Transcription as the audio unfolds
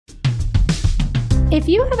If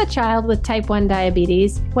you have a child with type 1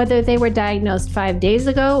 diabetes, whether they were diagnosed 5 days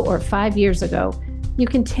ago or 5 years ago, you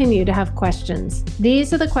continue to have questions.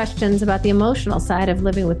 These are the questions about the emotional side of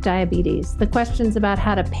living with diabetes, the questions about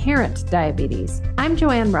how to parent diabetes. I'm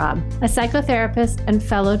Joanne Robb, a psychotherapist and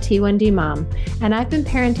fellow T1D mom, and I've been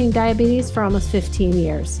parenting diabetes for almost 15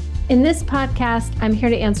 years. In this podcast, I'm here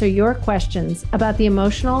to answer your questions about the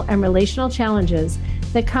emotional and relational challenges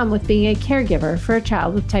that come with being a caregiver for a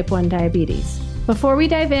child with type 1 diabetes. Before we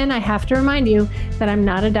dive in, I have to remind you that I'm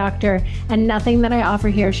not a doctor and nothing that I offer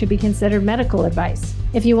here should be considered medical advice.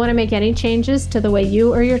 If you want to make any changes to the way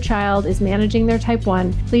you or your child is managing their type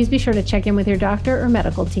 1, please be sure to check in with your doctor or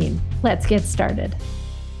medical team. Let's get started.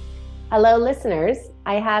 Hello, listeners.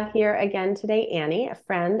 I have here again today Annie, a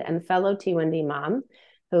friend and fellow T1D mom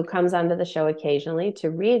who comes onto the show occasionally to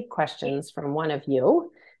read questions from one of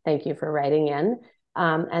you. Thank you for writing in.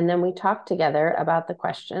 And then we talk together about the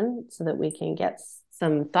question so that we can get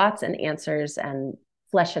some thoughts and answers and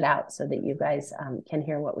flesh it out so that you guys can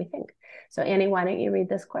hear what we think. So Annie, why don't you read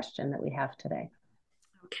this question that we have today?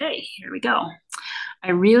 Okay, here we go.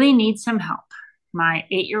 I really need some help. My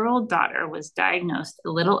 8-year-old daughter was diagnosed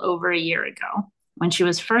a little over a year ago. When she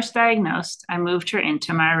was first diagnosed, I moved her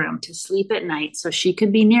into my room to sleep at night so she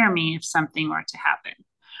could be near me if something were to happen.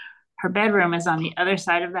 Her bedroom is on the other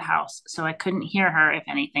side of the house, so I couldn't hear her if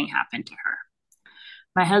anything happened to her.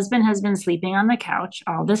 My husband has been sleeping on the couch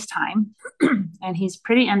all this time, and he's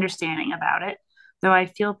pretty understanding about it, though I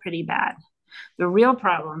feel pretty bad. The real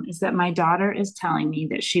problem is that my daughter is telling me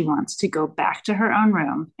that she wants to go back to her own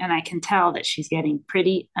room, and I can tell that she's getting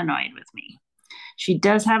pretty annoyed with me. She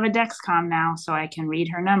does have a Dexcom now, so I can read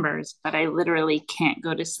her numbers, but I literally can't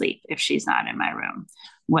go to sleep if she's not in my room.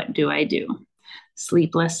 What do I do?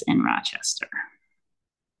 Sleepless in Rochester.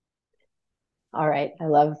 All right. I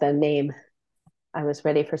love the name. I was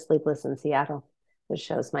ready for Sleepless in Seattle, which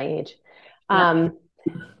shows my age. Yep.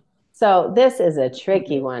 So this is a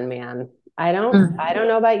tricky one, man. I don't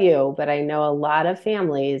know about you, but I know a lot of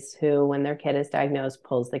families who, when their kid is diagnosed,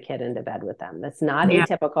 pulls the kid into bed with them. That's not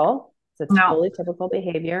atypical. It's a totally typical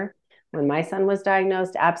behavior. When my son was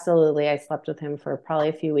diagnosed, absolutely. I slept with him for probably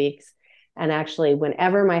a few weeks. And actually,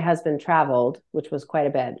 whenever my husband traveled, which was quite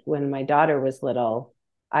a bit, when my daughter was little,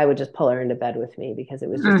 I would just pull her into bed with me because it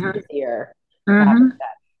was just easier to have her bed.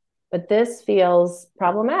 But this feels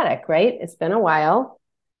problematic, right? It's been a while.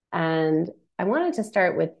 And I wanted to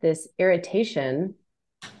start with this irritation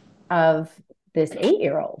of this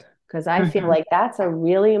 8-year-old, because I feel like that's a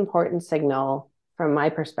really important signal from my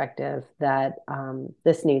perspective that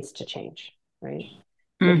this needs to change, right?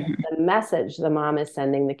 The message the mom is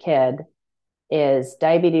sending the kid is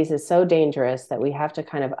diabetes is so dangerous that we have to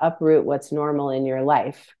kind of uproot what's normal in your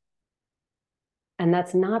life. And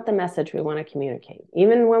that's not the message we want to communicate.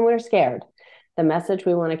 Even when we're scared, the message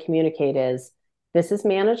we want to communicate is, this is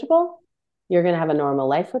manageable. You're going to have a normal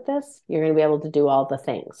life with this. You're going to be able to do all the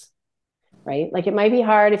things, right? Like it might be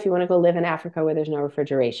hard if you want to go live in Africa where there's no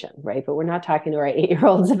refrigeration, right? But we're not talking to our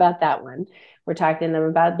 8-year-olds about that one. We're talking to them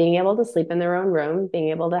about being able to sleep in their own room, being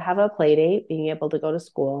able to have a play date, being able to go to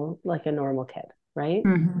school like a normal kid, right?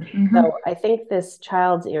 So I think this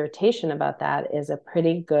child's irritation about that is a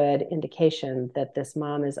pretty good indication that this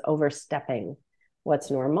mom is overstepping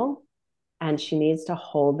what's normal. And she needs to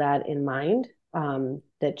hold that in mind,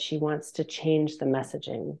 that she wants to change the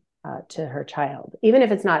messaging to her child, even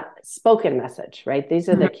if it's not spoken message, right? These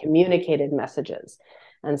are the communicated messages.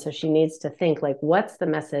 And so she needs to think like, what's the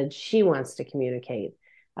message she wants to communicate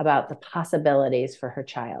about the possibilities for her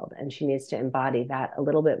child? And she needs to embody that a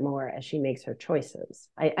little bit more as she makes her choices.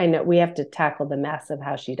 I know we have to tackle the mess of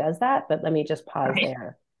how she does that, but let me just pause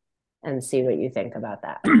there and see what you think about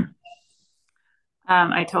that.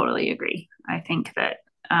 I totally agree. I think that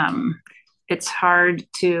it's hard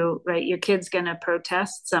to, right? Your kid's going to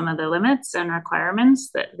protest some of the limits and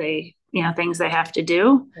requirements that they, things they have to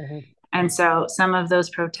do. And so some of those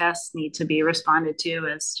protests need to be responded to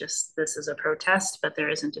as just, this is a protest, but there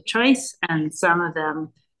isn't a choice. And some of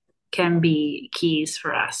them can be keys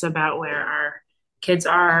for us about where our kids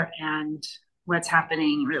are and what's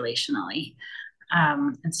happening relationally.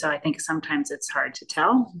 And so I think sometimes it's hard to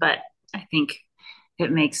tell, but I think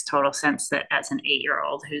it makes total sense that as an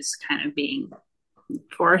 8-year-old who's kind of being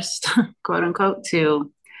forced, quote unquote,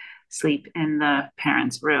 to sleep in the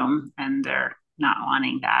parent's room and they're not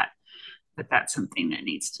wanting that, that's something that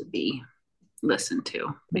needs to be listened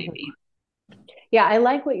to, maybe. Yeah, I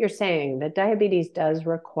like what you're saying, that diabetes does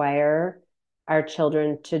require our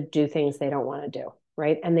children to do things they don't want to do,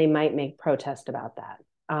 right? And they might make protest about that.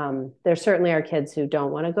 There certainly are kids who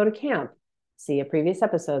don't want to go to camp. See a previous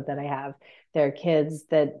episode that I have, There are kids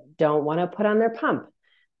that don't want to put on their pump,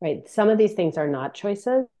 right? Some of these things are not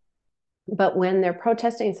choices, but when they're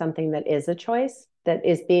protesting something that is a choice, that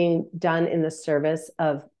is being done in the service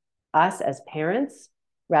of us as parents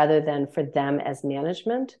rather than for them as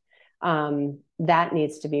management, that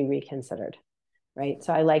needs to be reconsidered, right?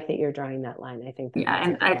 So I like that you're drawing that line. I think that Yeah, that's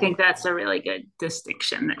and I think that's a really good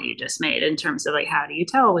distinction that you just made in terms of like, how do you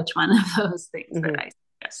tell which one of those things that I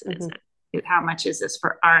suggested is it? How much is this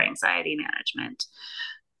for our anxiety management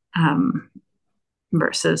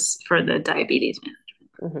versus for the diabetes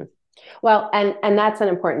management? Well, and that's an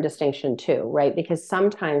important distinction too, right? Because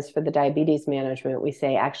sometimes for the diabetes management, we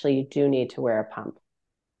say actually you do need to wear a pump,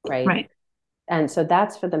 right? Right. And so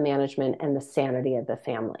that's for the management and the sanity of the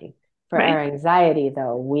family. For Right. our anxiety,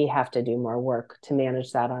 though, we have to do more work to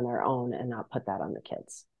manage that on our own and not put that on the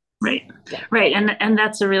kids. Right. Yeah. Right. And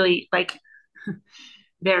that's a really like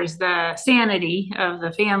there's the sanity of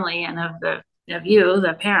the family and of you,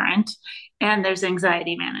 the parent, and there's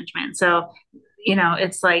anxiety management. So, you know,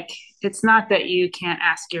 it's like it's not that you can't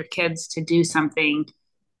ask your kids to do something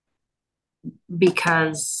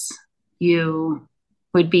because you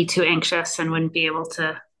would be too anxious and wouldn't be able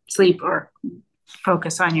to sleep or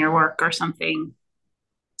focus on your work or something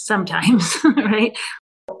sometimes, right?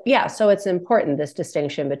 Yeah, so it's important, this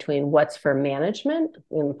distinction between what's for management,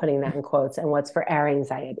 and putting that in quotes, and what's for our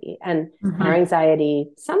anxiety. And our anxiety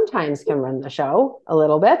sometimes can run the show a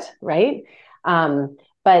little bit, right?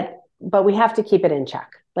 But we have to keep it in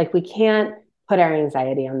check. Like we can't put our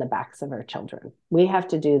anxiety on the backs of our children. We have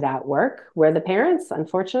to do that work. We're the parents,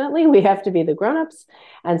 unfortunately. We have to be the grown-ups.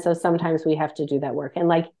 And so sometimes we have to do that work. And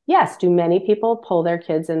like, yes, do many people pull their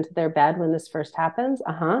kids into their bed when this first happens?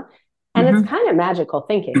 And it's kind of magical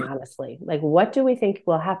thinking, honestly. Like, what do we think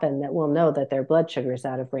will happen that we'll know that their blood sugar is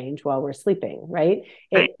out of range while we're sleeping, right?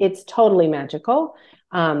 It's totally magical.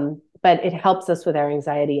 But it helps us with our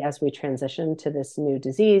anxiety as we transition to this new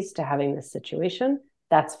disease, to having this situation.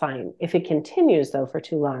 That's fine. If it continues, though, for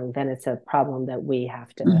too long, then it's a problem that we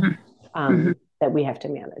have to that we have to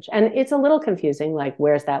manage. And it's a little confusing, like,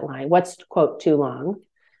 where's that line? What's, quote, too long?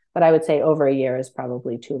 But I would say over a year is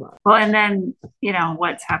probably too long. Well, and then, you know,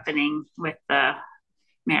 what's happening with the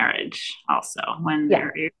marriage also when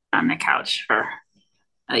they're on the couch for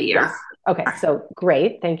a year. Yes. Okay, so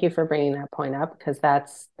great. Thank you for bringing that point up, because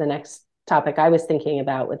that's the next topic I was thinking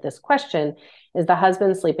about with this question is the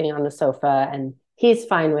husband sleeping on the sofa and he's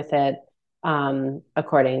fine with it,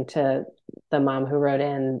 according to the mom who wrote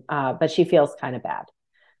in, but she feels kind of bad.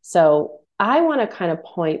 So I want to kind of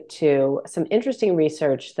point to some interesting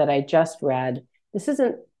research that I just read. This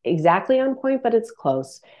isn't exactly on point, but it's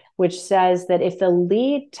close, which says that if the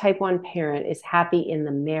lead type 1 parent is happy in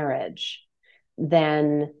the marriage,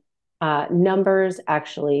 then numbers,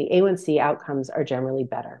 actually, A1C outcomes are generally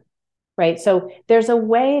better, right? So there's a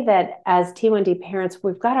way that as T1D parents,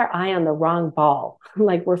 we've got our eye on the wrong ball.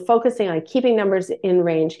 Like we're focusing on keeping numbers in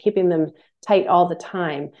range, keeping them tight all the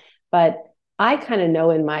time. But I kind of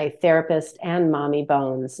know in my therapist and mommy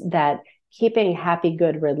bones that keeping happy,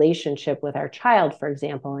 good relationship with our child, for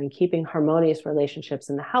example, and keeping harmonious relationships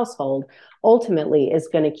in the household ultimately is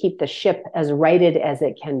going to keep the ship as righted as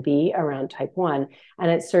it can be around type 1.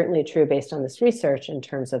 And it's certainly true based on this research in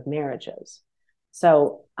terms of marriages.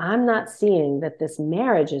 So I'm not seeing that this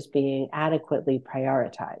marriage is being adequately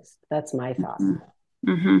prioritized. That's my thought.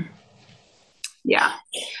 Yeah.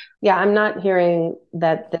 Yeah, I'm not hearing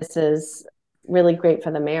that this is really great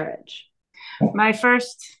for the marriage. My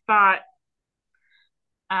first thought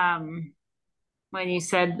when you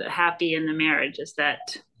said happy in the marriage is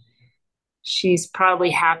that she's probably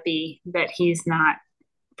happy that he's not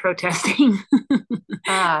protesting.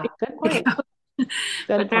 Good point.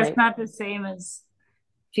 But that's not the same as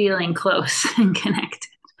feeling close and connected.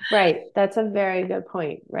 Right. That's a very good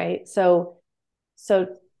point, right? So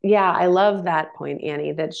yeah, I love that point,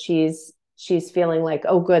 Annie, that she's feeling like,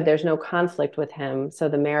 oh, good, there's no conflict with him, so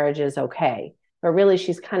the marriage is okay. But really,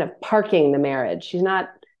 she's kind of parking the marriage. She's not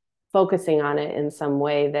focusing on it in some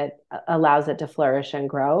way that allows it to flourish and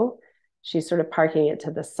grow. She's sort of parking it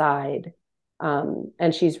to the side.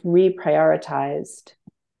 And she's reprioritized,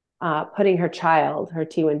 putting her child, her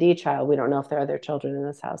T1D child, we don't know if there are other children in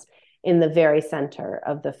this house, in the very center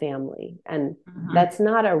of the family. And that's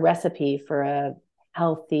not a recipe for a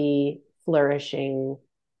healthy, flourishing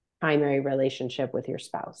primary relationship with your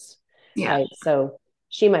spouse. Yeah. Right. So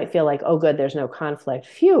she might feel like, oh, good, there's no conflict.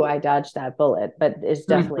 Phew, I dodged that bullet. But it's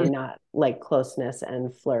definitely not like closeness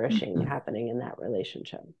and flourishing happening in that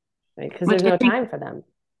relationship. Right. Because there's no time for them.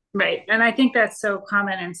 Right. And I think that's so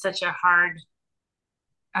common and such a hard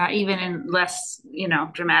even in less,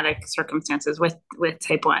 dramatic circumstances with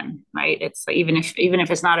type 1, right? It's like, even if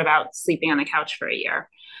it's not about sleeping on the couch for a year,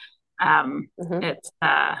 um, Mm-hmm.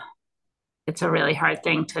 it's a really hard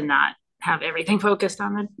thing to not have everything focused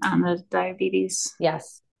on the diabetes.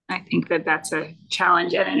 Yes. I think that that's a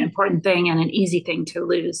challenge and an important thing and an easy thing to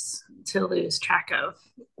lose track of.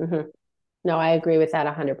 Mm-hmm. No, I agree with that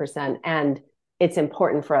 100%. And it's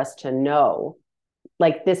important for us to know,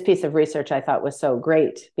 like this piece of research I thought was so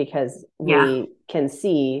great because Yeah. we can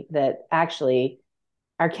see that actually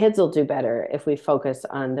our kids will do better if we focus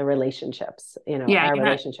on the relationships, Yeah, our you're not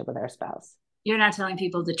relationship with our spouse. you're not telling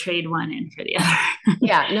people to trade one in for the other.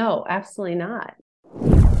 Yeah, no, absolutely not.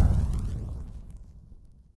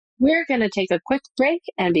 We're going to take a quick break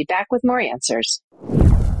and be back with more answers.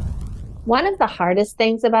 One of the hardest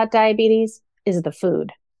things about diabetes is the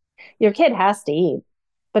food. Your kid has to eat,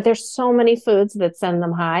 but there's so many foods that send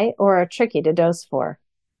them high or are tricky to dose for.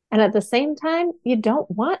 And at the same time, you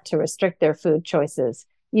don't want to restrict their food choices.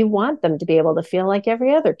 You want them to be able to feel like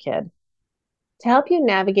every other kid. To help you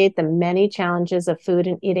navigate the many challenges of food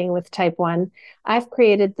and eating with type 1, I've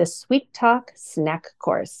created the Sweet Talk Snack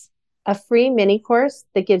Course, a free mini course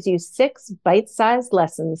that gives you 6 bite sized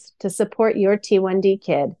lessons to support your T1D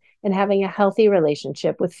kid in having a healthy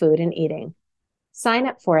relationship with food and eating. Sign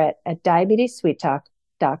up for it at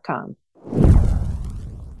diabetessweettalk.com.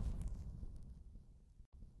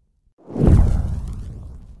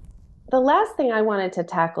 The last thing I wanted to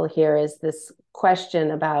tackle here is this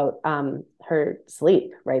question about her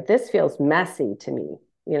sleep, right? This feels messy to me.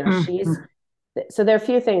 Mm-hmm. So there are a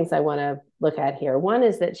few things I want to look at here. One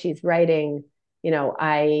is that she's writing,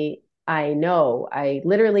 I know I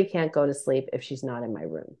literally can't go to sleep if she's not in my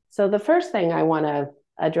room. So the first thing I want to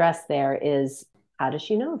address there is, how does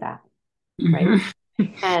she know that? Right? Mm-hmm.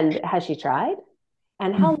 And has she tried?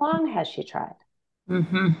 And how long has she tried?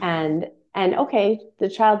 Mm-hmm. And okay, the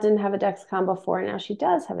child didn't have a Dexcom before. Now she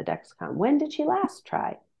does have a Dexcom. When did she last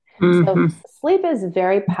try? So Mm-hmm. sleep is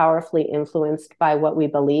very powerfully influenced by what we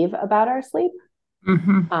believe about our sleep.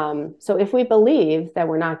 Mm-hmm. So if we believe that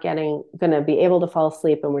we're not going to be able to fall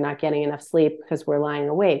asleep and we're not getting enough sleep because we're lying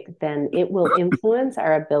awake, then it will influence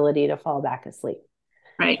our ability to fall back asleep.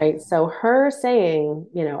 Right. Right. So her saying,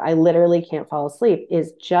 I literally can't fall asleep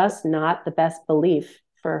is just not the best belief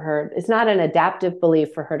for her. It's not an adaptive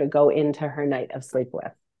belief for her to go into her night of sleep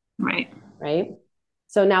with. Right. Right.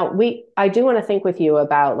 So now I do want to think with you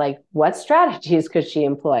about like what strategies could she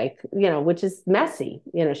employ, which is messy.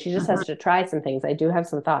 She just Mm-hmm. has to try some things. I do have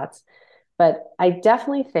some thoughts, but I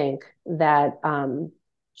definitely think that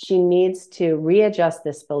she needs to readjust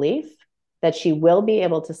this belief that she will be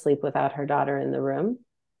able to sleep without her daughter in the room,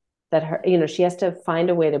 that she has to find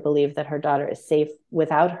a way to believe that her daughter is safe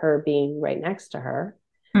without her being right next to her.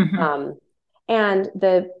 Mm-hmm. Um, and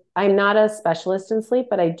I'm not a specialist in sleep,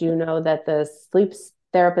 but I do know that the sleep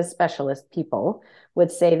therapist specialist people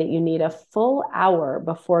would say that you need a full hour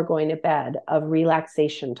before going to bed of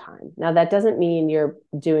relaxation time. Now, that doesn't mean you're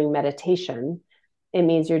doing meditation. It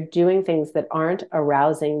means you're doing things that aren't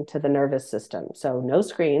arousing to the nervous system. So no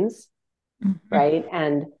screens, Mm-hmm. right?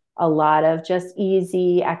 And a lot of just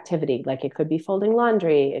easy activity. Like it could be folding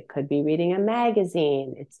laundry, it could be reading a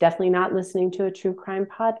magazine. It's definitely not listening to a true crime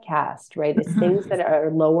podcast, right? It's things Mm-hmm. that are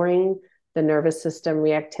lowering the nervous system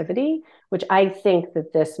reactivity, which I think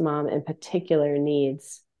that this mom in particular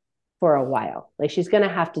needs for a while. Like she's going to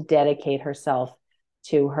have to dedicate herself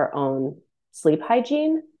to her own sleep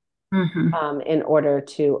hygiene Mm-hmm. in order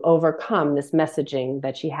to overcome this messaging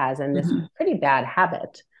that she has and this Mm-hmm. pretty bad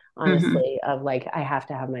habit, Mm-hmm. honestly, of like, I have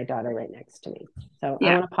to have my daughter right next to me. So I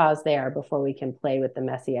Yeah. want to pause there before we can play with the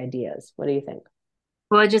messy ideas. What do you think?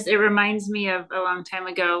 Well, it reminds me of a long time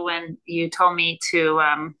ago when you told me to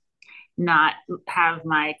not have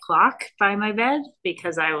my clock by my bed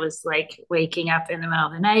because I was like waking up in the middle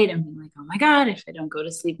of the night and being like, oh my God, if I don't go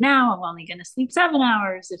to sleep now, I'm only going to sleep 7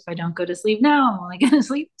 hours. If I don't go to sleep now, I'm only going to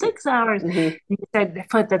sleep 6 hours. Mm-hmm. And you said,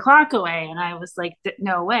 put the clock away. And I was like,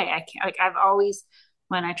 no way. I can't. Like, I've always,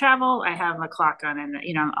 when I travel, I have a clock on and,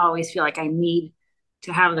 I always feel like I need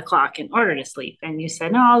to have the clock in order to sleep. And you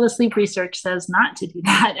said, no, all the sleep research says not to do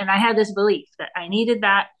that. And I had this belief that I needed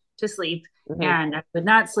that to sleep Mm-hmm. and I would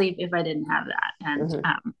not sleep if I didn't have that. And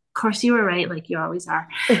Mm-hmm. of course, you were right, like you always are.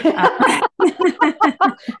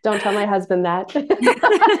 Don't tell my husband that.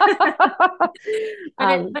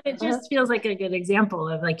 But it just feels like a good example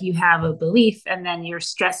of like you have a belief and then you're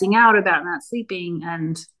stressing out about not sleeping,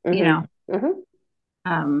 and mm-hmm.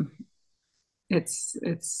 Mm-hmm. um,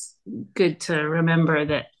 it's good to remember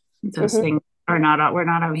that those Mm-hmm. things we're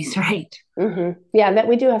not always right. Mm-hmm. Yeah, that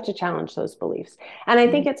we do have to challenge those beliefs. And I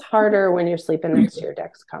think it's harder when you're sleeping next to your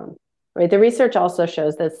Dexcom, right? The research also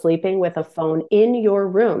shows that sleeping with a phone in your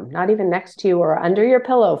room, not even next to you or under your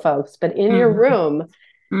pillow, folks, but in your room,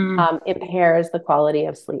 impairs the quality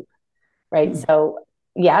of sleep, right? So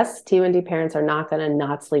yes, T1D parents are not going to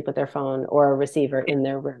not sleep with their phone or a receiver in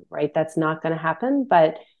their room, right? That's not going to happen,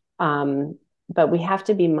 but we have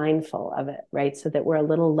to be mindful of it, right? So that we're a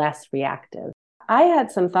little less reactive. I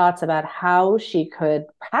had some thoughts about how she could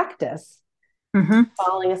practice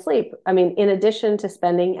falling asleep. I mean, in addition to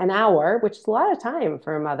spending an hour, which is a lot of time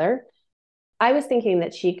for a mother, I was thinking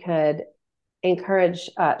that she could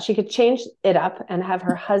she could change it up and have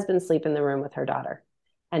her husband sleep in the room with her daughter.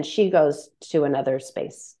 And she goes to another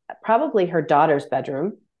space, probably her daughter's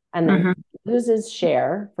bedroom, and then loses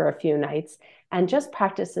share for a few nights and just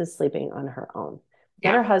practices sleeping on her own.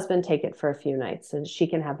 Let her husband take it for a few nights and she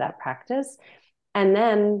can have that practice. And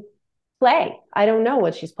then play. I don't know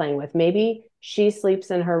what she's playing with. Maybe she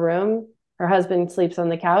sleeps in her room, her husband sleeps on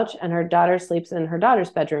the couch, and her daughter sleeps in her daughter's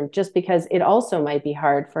bedroom, just because it also might be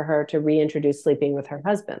hard for her to reintroduce sleeping with her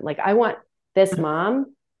husband. Like, I want this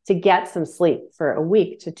mom to get some sleep for a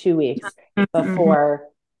week to 2 weeks before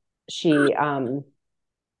she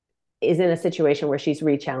is in a situation where she's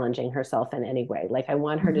re-challenging herself in any way. Like, I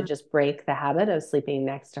want her to just break the habit of sleeping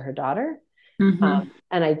next to her daughter. And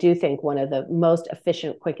I do think one of the most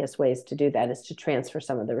efficient, quickest ways to do that is to transfer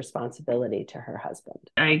some of the responsibility to her husband.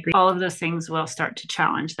 I agree. All of those things will start to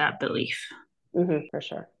challenge that belief. For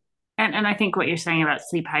sure. And I think what you're saying about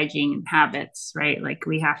sleep hygiene and habits, right? Like,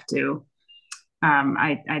 we have to,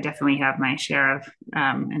 I definitely have my share of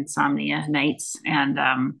insomnia nights. And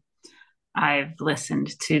I've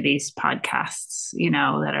listened to these podcasts,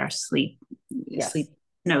 that are sleep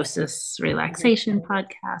hypnosis, relaxation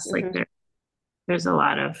podcasts. Like, there's a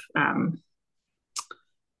lot of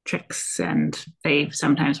tricks, and they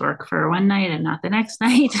sometimes work for one night and not the next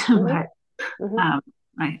night. But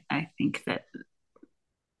I think that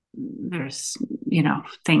there's,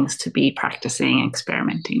 things to be practicing,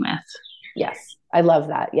 experimenting with. Yes, I love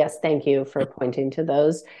that. Yes, thank you for pointing to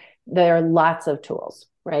those. There are lots of tools,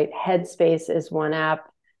 right? Headspace is one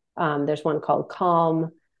app. There's one called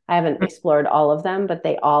Calm. I haven't explored all of them, but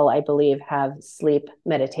they all, I believe, have sleep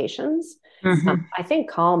meditations. I think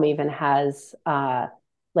Calm even has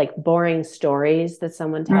like boring stories that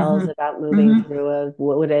someone tells about moving through a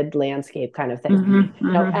wooded landscape kind of thing.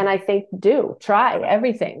 And I think try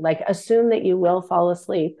everything. Like, assume that you will fall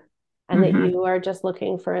asleep and that you are just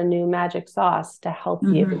looking for a new magic sauce to help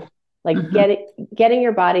you. Like, getting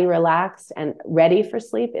your body relaxed and ready for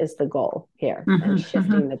sleep is the goal here, and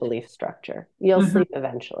shifting the belief structure. You'll sleep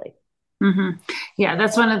eventually. Yeah,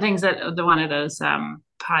 that's one of the things that one of those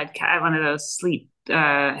one of those sleep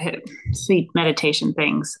meditation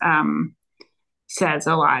things says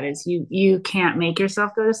a lot is you can't make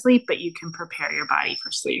yourself go to sleep, but you can prepare your body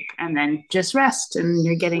for sleep, and then just rest, and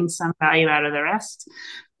you're getting some value out of the rest,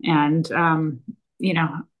 and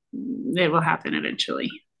it will happen eventually.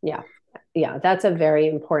 Yeah, that's a very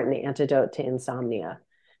important antidote to insomnia,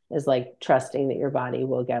 is like trusting that your body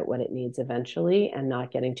will get what it needs eventually, and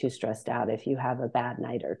not getting too stressed out if you have a bad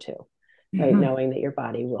night or two, right? Knowing that your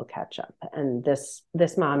body will catch up. And this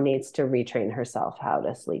mom needs to retrain herself how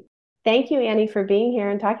to sleep. Thank you, Annie, for being here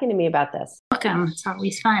and talking to me about this. Welcome. It's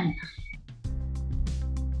always fun.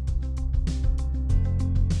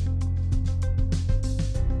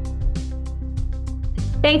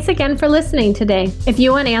 Thanks again for listening today. If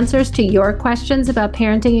you want answers to your questions about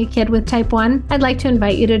parenting a kid with type 1, I'd like to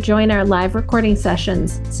invite you to join our live recording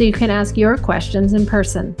sessions so you can ask your questions in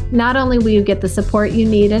person. Not only will you get the support you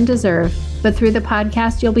need and deserve, but through the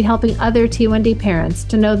podcast, you'll be helping other T1D parents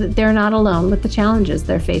to know that they're not alone with the challenges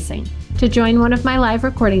they're facing. To join one of my live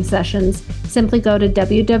recording sessions, simply go to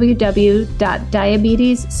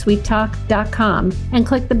www.diabetessweettalk.com and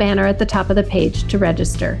click the banner at the top of the page to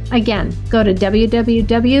register. Again, go to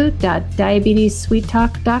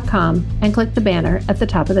www.diabetessweettalk.com and click the banner at the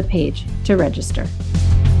top of the page to register.